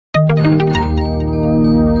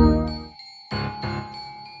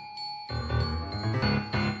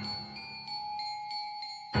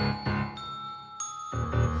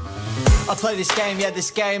I play this game, yeah, this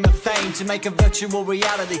game of fame, to make a virtual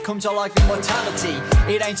reality come to life in mortality.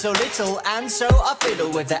 It ain't so little, and so I fiddle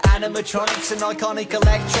with the animatronics and iconic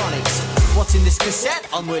electronics. What's in this cassette?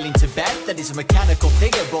 I'm willing to bet that it's a mechanical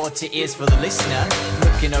figure brought to ears for the listener.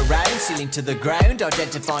 Looking around, ceiling to the ground,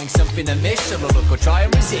 identifying something amiss, so we'll look or try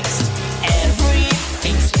and resist.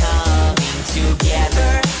 Everything's coming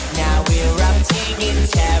together, now we're erupting in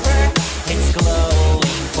terror. It's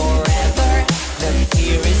glowing forever, the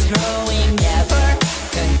fear is growing ever.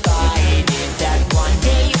 Confided that one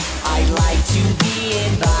day I'd like to be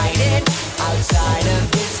invited outside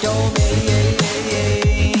of this domain.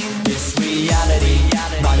 This reality,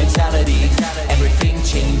 my mentality, everything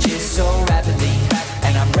changes so rapidly,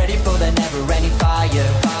 and I'm ready for the never-ending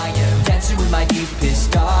fire. Dancing with my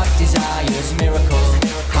deepest dark desires. Miracle,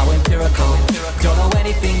 how empirical. Don't know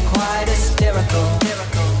anything quite hysterical.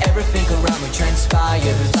 Everything around me transpires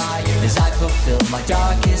as I fulfill my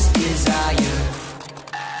darkest desire.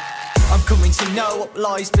 I'm coming to know what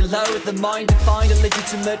lies below the mind, to find a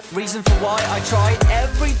legitimate reason for why I try.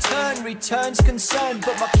 Every turn returns concern,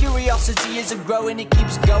 but my curiosity isn't growing, it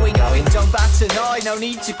keeps going. Don't bat an eye, no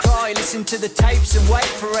need to cry. Listen to the tapes and wait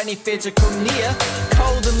for any fear to come near.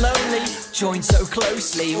 Cold and lonely, joined so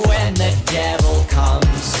closely when the devil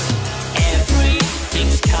comes.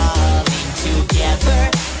 Everything's coming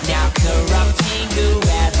together, now corrupting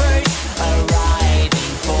whoever's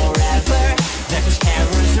arriving forever. The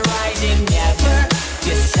terror's rising, never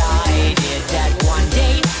decided that one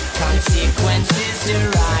day consequences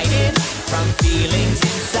derided from feelings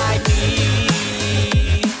inside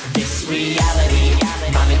me. This reality,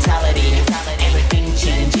 my mentality, everything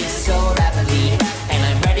changes so rapidly, and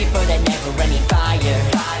I'm ready for the never-ending fire.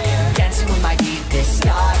 Dancing with my deepest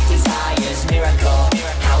dark desires. Miracle,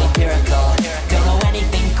 how empirical. Don't know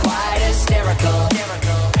anything quite hysterical.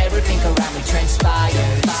 Everything around me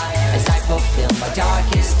transpires as I fulfill my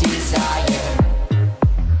darkest desire.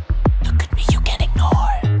 Look at me, you can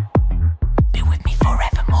ignore. Be with me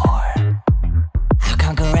forevermore. I'll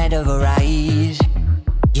conquer and override.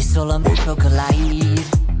 Your soul and mental collide.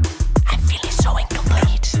 I'm feeling so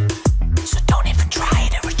incomplete, so don't even try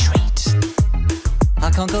to retreat.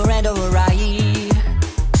 I'll conquer and override.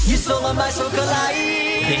 Your soul and my soul collide.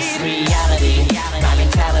 This reality, my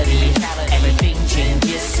mentality, everything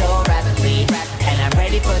changes so rapidly, and I'm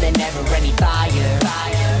ready for the never-ending fire.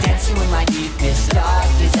 Dancing with my deepest dark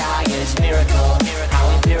desires. Mirror